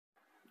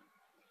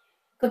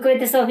Cook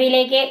with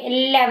സോഫിയിലേക്ക്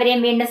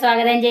എല്ലാവരെയും വീണ്ടും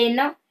സ്വാഗതം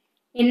ചെയ്യുന്നു.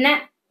 ഇന്ന്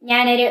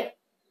ഞാനൊരു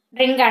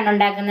ഡ്രിങ്കാണ്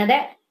ഉണ്ടാക്കുന്നത്.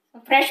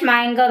 ഫ്രഷ്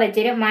മാംഗോ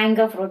വെച്ചൊരു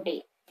മാംഗോ ഫ്രൂട്ടി.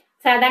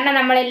 സാധാരണ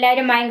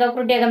നമ്മളെല്ലാവരും മാംഗോ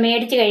ഫ്രൂട്ടിയൊക്കെ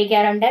മേടിച്ച്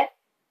കഴിക്കാറുണ്ട്.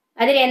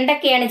 അതിൽ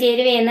എന്തൊക്കെയാണ്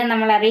ചേരുവയെന്ന്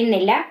നമ്മൾ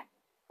അറിയുന്നില്ല.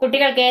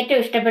 കുട്ടികൾക്ക്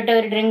ഏറ്റവും ഇഷ്ടപ്പെട്ട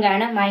ഒരു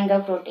ഡ്രിങ്കാണ് മാംഗോ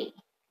ഫ്രൂട്ടി.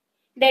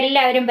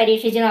 ഇതെല്ലാവരും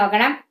പരീക്ഷിച്ച്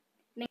നോക്കണം.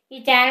 ഈ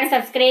ചാനൽ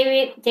സബ്സ്ക്രൈബ്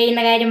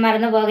ചെയ്യുന്ന കാര്യം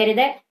മറന്നു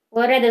പോകരുത്.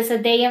 ഓരോ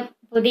ദിവസത്തെയും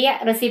പുതിയ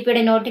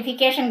റെസിപ്പിയുടെ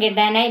നോട്ടിഫിക്കേഷൻ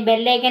കിട്ടാനായി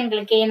ബെല്ലൈക്കൺ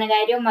ക്ലിക്ക് ചെയ്യുന്ന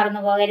കാര്യവും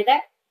മറന്നു പോകരുത്.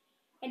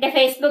 എൻ്റെ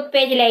ഫേസ്ബുക്ക്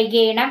പേജ് ലൈക്ക്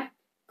ചെയ്യണം.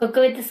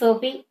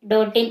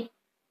 cookWithSophy.in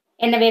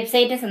എന്ന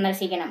വെബ്സൈറ്റ്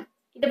സന്ദർശിക്കണം.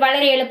 ഇത്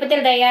വളരെ എളുപ്പത്തിൽ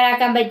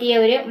തയ്യാറാക്കാൻ പറ്റിയ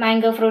ഒരു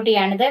മാംഗോ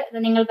ഫ്രൂട്ടിയാണിത്. ഇത്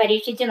നിങ്ങൾ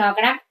പരീക്ഷിച്ച്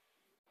നോക്കണം.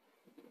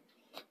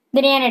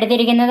 ഇതിന് ഞാൻ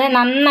എടുത്തിരിക്കുന്നത്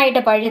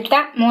നന്നായിട്ട് പഴുത്ത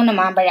 3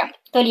 മാമ്പഴം,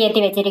 തൊലിയെത്തി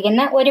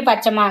വെച്ചിരിക്കുന്ന ഒരു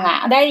പച്ചമാങ്ങ,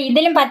 അതായത്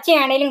ഇതിലും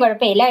പച്ചയാണേലും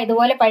കുഴപ്പമില്ല,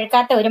 ഇതുപോലെ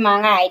പഴുക്കാത്ത ഒരു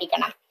മാങ്ങ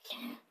ആയിരിക്കണം.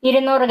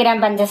 200 ഗ്രാം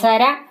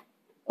പഞ്ചസാര,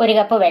 1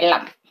 കപ്പ്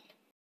വെള്ളം.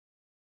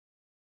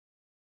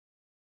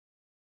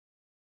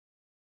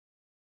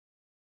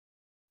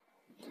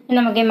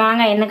 നമുക്ക് ഈ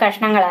മാങ്ങ ഇന്ന്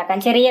കഷ്ണങ്ങളാക്കാം,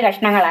 ചെറിയ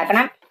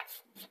കഷ്ണങ്ങളാക്കണം.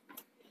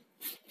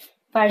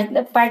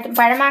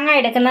 പഴമാങ്ങ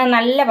എടുക്കുന്നത്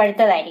നല്ല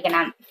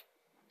പഴുത്തതായിരിക്കണം.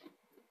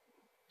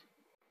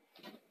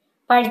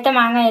 പഴുത്ത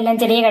മാങ്ങ എല്ലാം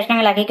ചെറിയ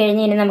കഷ്ണങ്ങളാക്കി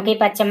കഴിഞ്ഞ് ഇനി നമുക്ക് ഈ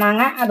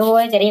പച്ചമാങ്ങ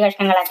അതുപോലെ ചെറിയ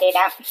കഷ്ണങ്ങളാക്കി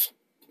ഇടാം.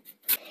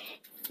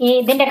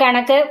 ഇതിന്റെ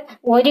കണക്ക്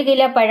 1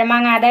 കിലോ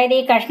പഴമാങ്ങ, അതായത്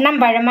ഈ കഷ്ണം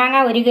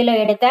പഴമാങ്ങ 1 കിലോ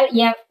എടുത്താൽ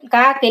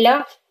 1/4 കിലോ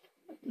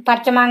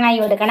പച്ചമാങ്ങായി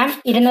എടുക്കണം.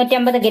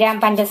 250 ഗ്രാം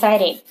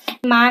പഞ്ചസാരയും.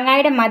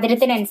 മാങ്ങയുടെ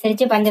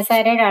മധുരത്തിനനുസരിച്ച്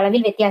പഞ്ചസാരയുടെ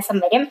അളവിൽ വ്യത്യാസം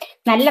വരും.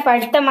 നല്ല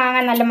പഴുത്ത മാങ്ങ,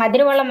 നല്ല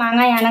മധുരമുള്ള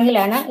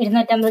മാങ്ങയാണെങ്കിലാണ്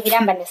 250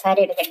 ഗ്രാം പഞ്ചസാര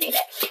എടുക്കേണ്ടത്.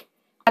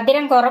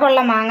 മധുരം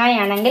കുറവുള്ള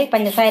മാങ്ങയാണെങ്കിൽ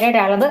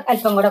പഞ്ചസാരയുടെ അളവ്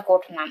അല്പം കൂടെ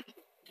കൂട്ടണം.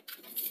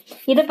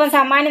 ഇതിപ്പം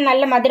സമാനം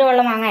നല്ല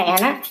മധുരമുള്ള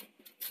മാങ്ങയാണ്.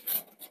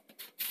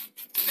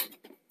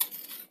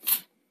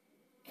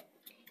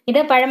 ഇത്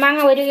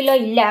പഴമാങ്ങ 1 കിലോ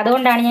ഇല്ല,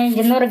 അതുകൊണ്ടാണ് ഞാൻ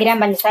 200 ഗ്രാം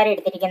പഞ്ചസാര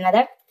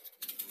എടുത്തിരിക്കുന്നത്.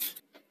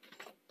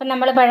 അപ്പം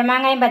നമ്മൾ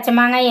പഴമാങ്ങയും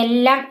പച്ചമാങ്ങയും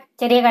എല്ലാം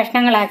ചെറിയ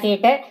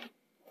കഷ്ണങ്ങളാക്കിയിട്ട്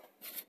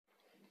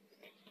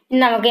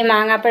നമുക്ക് ഈ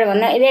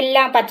മാങ്ങാപ്പഴം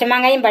ഇതെല്ലാം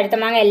പച്ചമാങ്ങയും പഴുത്ത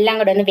മാങ്ങ എല്ലാം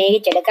കൂടെ ഒന്ന്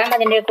വേവിച്ചെടുക്കാം.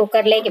 അതിൻ്റെ ഒരു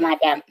കുക്കറിലേക്ക്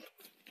മാറ്റാം.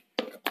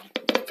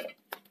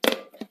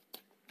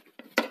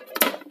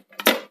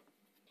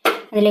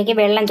 അതിലേക്ക്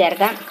വെള്ളം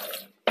ചേർക്കാം.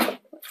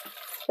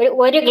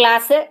 ഒരു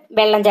ഗ്ലാസ്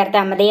വെള്ളം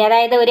ചേർത്താൽ മതി.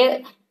 അതായത്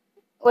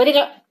ഒരു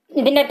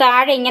ഇതിൻ്റെ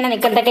താഴെ ഇങ്ങനെ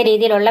നിൽക്കത്തക്ക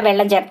രീതിയിലുള്ള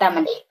വെള്ളം ചേർത്താൽ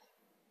മതി.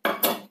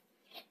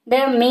 ഇത്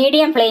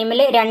മീഡിയം ഫ്ലെയിമിൽ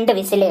 2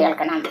 വിസിൽ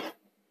കേൾക്കണം.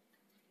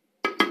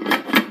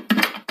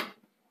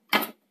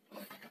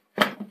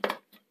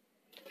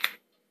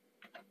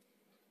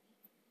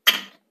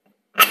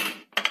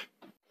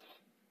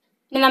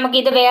 ഇനി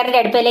നമുക്കിത് വേറൊരു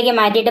അടുപ്പിലേക്ക്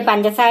മാറ്റിയിട്ട്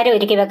പഞ്ചസാര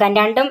ഉരുക്കി വെക്കാം.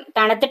 രണ്ടും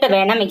തണുത്തിട്ട്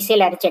വേണം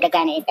മിക്സിയിൽ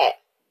അരച്ചെടുക്കാനായിട്ട്.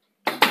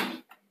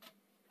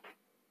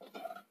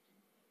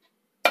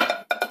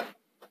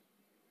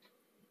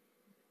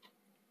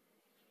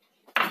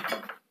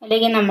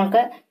 അതിലേക്ക്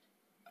നമുക്ക്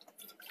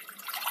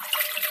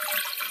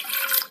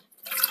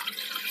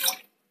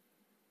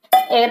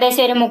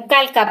ഏകദേശം ഒരു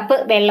 3/4 കപ്പ്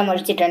വെള്ളം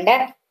ഒഴിച്ചിട്ടുണ്ട്.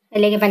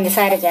 അതിലേക്ക്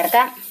പഞ്ചസാര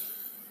ചേർക്കാം.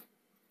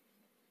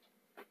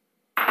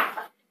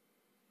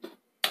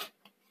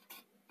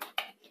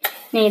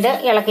 ഇനി ഇത്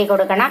ഇളക്കി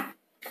കൊടുക്കണം.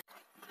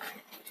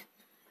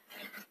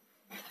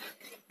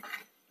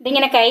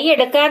 ഇതിങ്ങനെ കൈ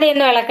എടുക്കാതെ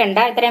ഒന്നും ഇളക്കണ്ട,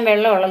 ഇത്രയും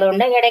വെള്ളം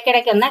ഉള്ളതുകൊണ്ട്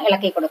ഇടയ്ക്കിടയ്ക്ക് ഒന്ന്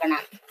ഇളക്കി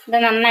കൊടുക്കണം. ഇത്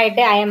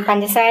നന്നായിട്ട്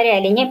പഞ്ചസാര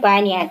അലിഞ്ഞ്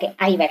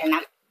ആയി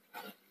വരണം.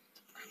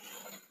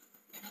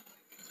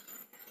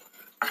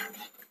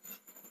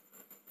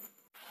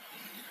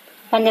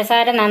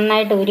 പഞ്ചസാര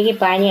നന്നായിട്ട് ഉരുകി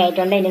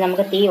പാനിയായിട്ടുണ്ട്. ഇനി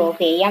നമുക്ക് തീ ഓഫ്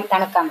ചെയ്യാം,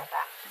 തണുക്കാൻ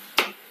വെക്കാം.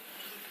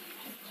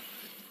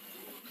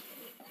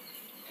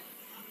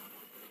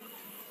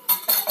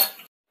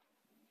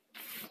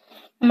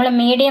 നമ്മൾ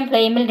മീഡിയം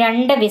ഫ്ലെയിമിൽ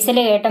 2 വിസിൽ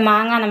കേട്ട്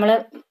മാങ്ങ നമ്മൾ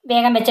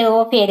വേഗം വെച്ച്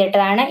ഓഫ്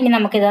ചെയ്തിട്ടതാണ്. ഇനി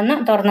നമുക്കിതൊന്ന്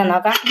തുറന്ന്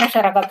നോക്കാം.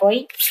 പ്രഷറൊക്കെ പോയി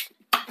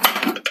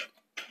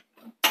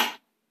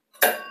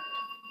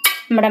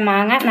നമ്മുടെ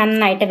മാങ്ങ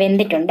നന്നായിട്ട്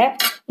വെന്തിട്ടുണ്ട്.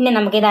 ഇനി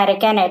നമുക്കിത്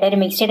അരയ്ക്കാനായിട്ട് ഒരു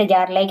മിക്സിയുടെ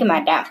ജാറിലേക്ക്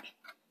മാറ്റാം.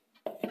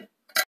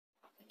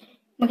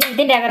 നമുക്ക്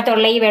ഇതിൻ്റെ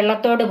അകത്തുള്ള ഈ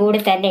വെള്ളത്തോട് കൂടി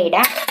തന്നെ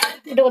ഇടാം.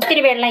 ഇത്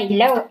ഒത്തിരി വെള്ളം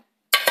ഇല്ല,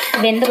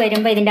 വെന്ത്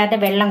വരുമ്പോൾ ഇതിൻ്റെ അകത്ത്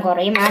വെള്ളം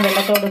കുറയും. ആ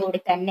വെള്ളത്തോട് കൂടി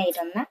തന്നെ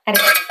ഇതൊന്ന്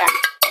അരച്ചെടുക്കാം.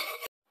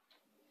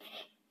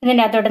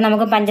 ഇതിൻ്റെ അകത്തോട്ട്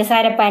നമുക്ക്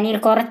പഞ്ചസാര പാനിയിൽ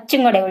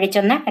കുറച്ചും കൂടെ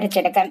ഒഴിച്ചൊന്ന്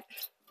അരച്ചെടുക്കാം.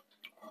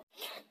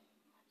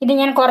 ഇത്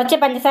ഞാൻ കുറച്ച്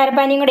പഞ്ചസാര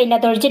പാനിയും കൂടെ ഇതിൻ്റെ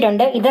അകത്ത്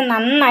ഒഴിച്ചിട്ടുണ്ട്. ഇത്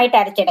നന്നായിട്ട്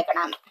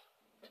അരച്ചെടുക്കണം.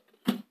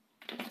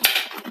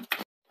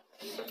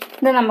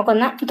 ഇത്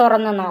നമുക്കൊന്ന്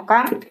തുറന്ന്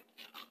നോക്കാം.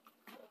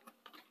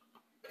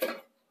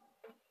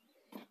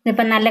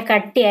 ഇതിപ്പോൾ നല്ല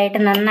കട്ടിയായിട്ട്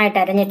നന്നായിട്ട്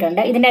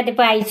അരഞ്ഞിട്ടുണ്ട്. ഇതിൻ്റെ അകത്ത്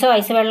ഇപ്പോൾ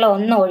ഐസ് വെള്ളം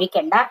ഒന്നും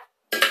ഒഴിക്കണ്ട.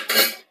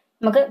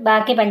 നമുക്ക്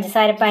ബാക്കി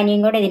പഞ്ചസാര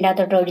പാനിയും കൂടെ ഇതിൻ്റെ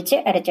അകത്തോട്ട് ഒഴിച്ച്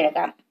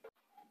അരച്ചെടുക്കാം.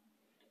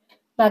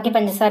 ബാക്കി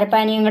പഞ്ചസാര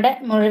പാനിയും കൂടെ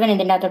മുഴുവൻ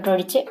ഇതിൻ്റെ അകത്തോട്ട്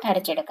ഒഴിച്ച്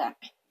അരച്ചെടുക്കാം.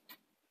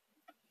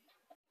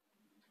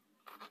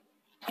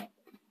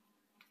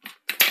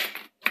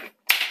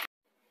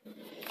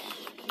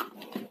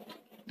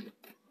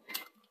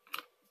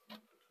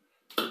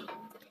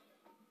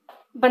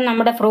 ഇപ്പം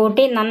നമ്മുടെ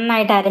ഫ്രൂട്ടി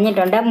നന്നായിട്ട്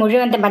അരഞ്ഞിട്ടുണ്ട്.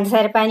 മുഴുവൻ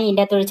പഞ്ചസാരപ്പാനി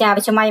ഇതിൻ്റെ അകത്ത് ഒഴിച്ച്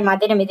ആവശ്യമായ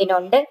മധുരം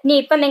ഇതിനുണ്ട്. ഇനി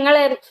ഇപ്പം നിങ്ങൾ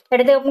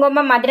എടുത്ത്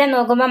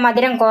നോക്കുമ്പോൾ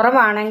മധുരം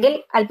കുറവാണെങ്കിൽ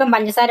അല്പം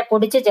പഞ്ചസാര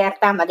പൊടിച്ച്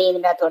ചേർത്താൽ മതി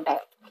ഇതിൻ്റെ അകത്തോട്ട്.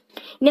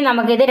 ഇനി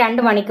നമുക്കിത്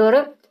 2 മണിക്കൂർ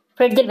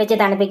ഫ്രിഡ്ജിൽ വെച്ച്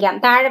തണുപ്പിക്കാം.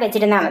 താഴെ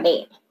വെച്ചിരുന്നാൽ മതി.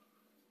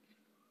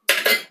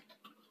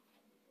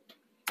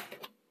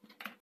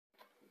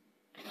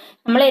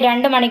 നമ്മൾ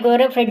 2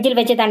 മണിക്കൂർ ഫ്രിഡ്ജിൽ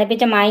വെച്ച്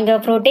തണുപ്പിച്ച മാംഗോ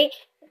ഫ്രൂട്ടി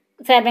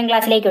സെർവിങ്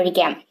ഗ്ലാസ്സിലേക്ക്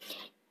ഒഴിക്കാം.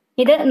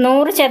 ഇത്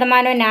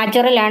 100%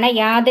 നാച്ചുറൽ ആണ്.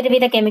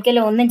 യാതൊരുവിധ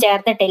കെമിക്കലും ഒന്നും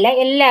ചേർത്തിട്ടില്ല.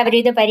 എല്ലാവരും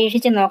ഇത്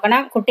പരീക്ഷിച്ച്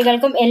നോക്കണം.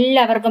 കുട്ടികൾക്കും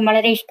എല്ലാവർക്കും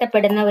വളരെ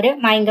ഇഷ്ടപ്പെടുന്ന ഒരു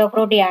മാംഗോ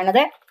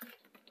ഫ്രൂട്ടിയാണിത്.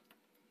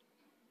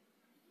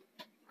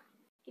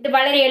 ഇത്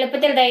വളരെ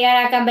എളുപ്പത്തിൽ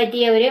തയ്യാറാക്കാൻ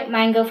പറ്റിയ ഒരു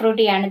മാംഗോ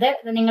ഫ്രൂട്ടിയാണിത്.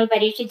 ഇത് നിങ്ങൾ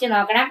പരീക്ഷിച്ച്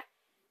നോക്കണം.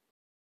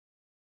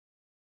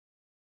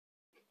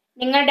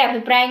 നിങ്ങളുടെ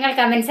അഭിപ്രായങ്ങൾ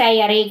കമന്റ്സായി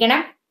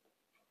അറിയിക്കണം.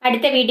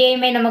 അടുത്ത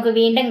വീഡിയോയുമായി നമുക്ക്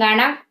വീണ്ടും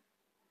കാണാം.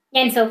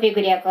 ഞാൻ സോഫി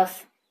കുര്യാക്കോസ്.